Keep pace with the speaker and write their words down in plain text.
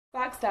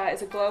Park Start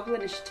is a global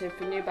initiative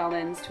from New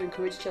Balance to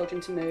encourage children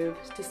to move,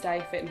 to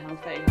stay fit and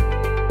healthy.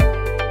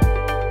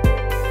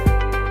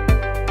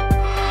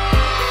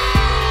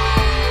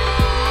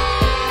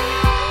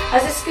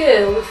 As a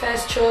school, we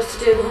first chose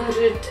to do the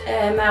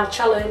 100-mile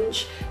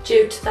challenge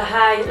due to the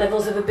high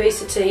levels of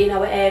obesity in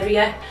our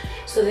area.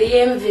 So the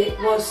aim of it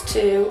was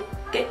to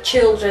get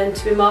children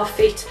to be more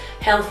fit,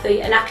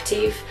 healthy and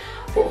active,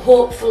 but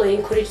hopefully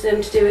encourage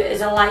them to do it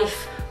as a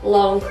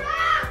lifelong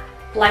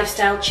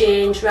lifestyle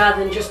change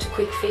rather than just a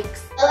quick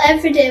fix. Well,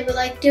 every day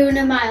we're doing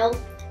a mile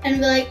and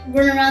we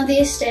run around the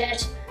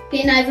estate.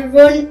 We can either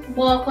run,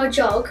 walk or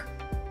jog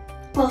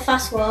or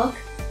fast walk.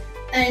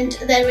 And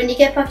then when you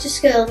get back to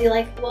school, you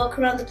walk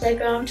around the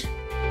playground.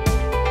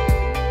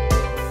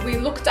 We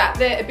looked at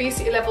the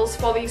obesity levels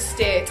for the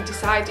estate and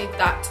decided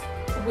that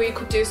we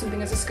could do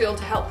something as a school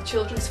to help the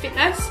children's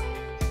fitness.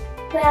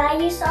 Well, I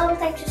used to always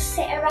like to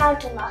sit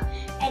around a lot,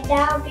 and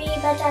now me,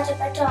 my dad and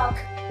my dog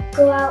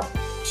go out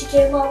to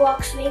do more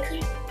walks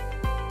weekly.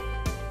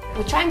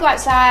 We try and go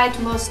outside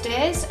most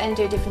days and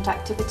do different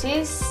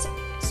activities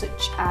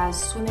such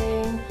as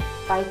swimming,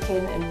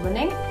 biking and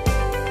running.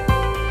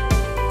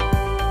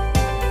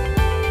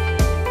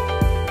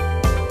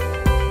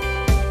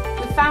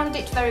 Found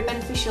it very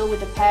beneficial with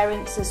the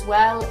parents as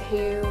well,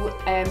 who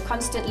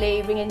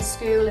constantly ring in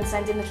school and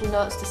send in little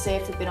notes to say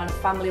if they've been on a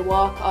family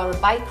walk or a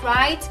bike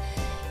ride.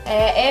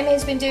 Amy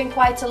has been doing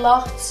quite a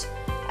lot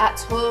at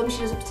home. She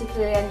doesn't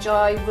particularly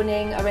enjoy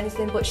running or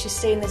anything, but she's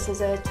seen this as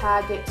a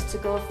target to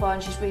go for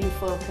and she's really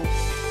focused.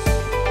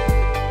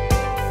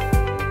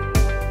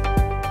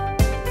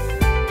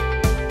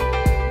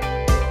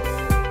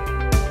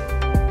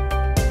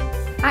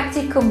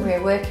 Active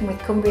Cumbria, working with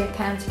Cumbria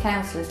County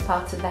Council as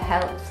part of the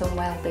Health and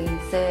Wellbeing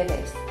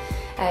Service,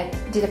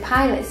 did a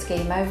pilot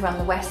scheme over on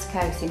the West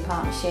Coast in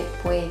partnership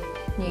with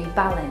New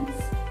Balance.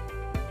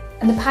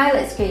 And the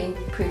pilot scheme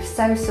proved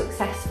so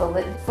successful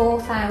that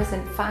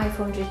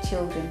 4,500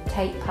 children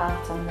take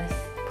part on this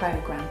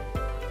programme.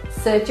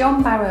 Sir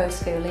John Barrow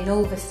School in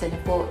Ulverston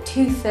have walked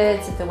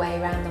 2/3 of the way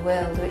around the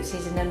world, which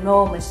is an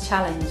enormous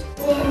challenge.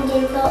 We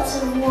do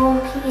lots of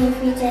walking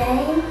every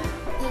day.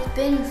 It's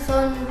been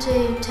fun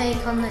to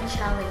take on the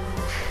challenge.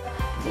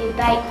 Do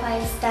bike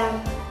rides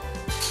down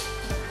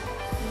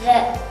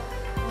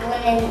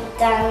running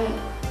down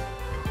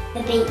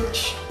the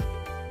beach.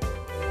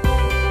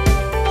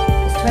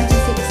 There's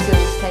 26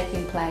 schools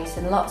taking place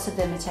and lots of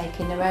them are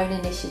taking their own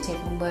initiative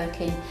and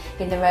working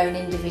in their own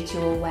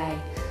individual way.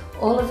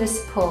 All of the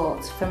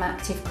support from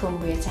Active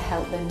Cumbria to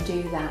help them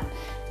do that,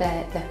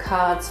 the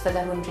cards for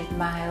the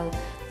 100-mile,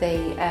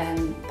 the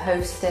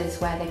posters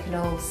where they can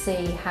all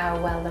see how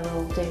well they're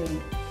all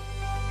doing.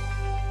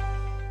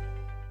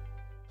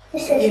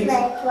 This is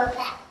my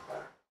brother.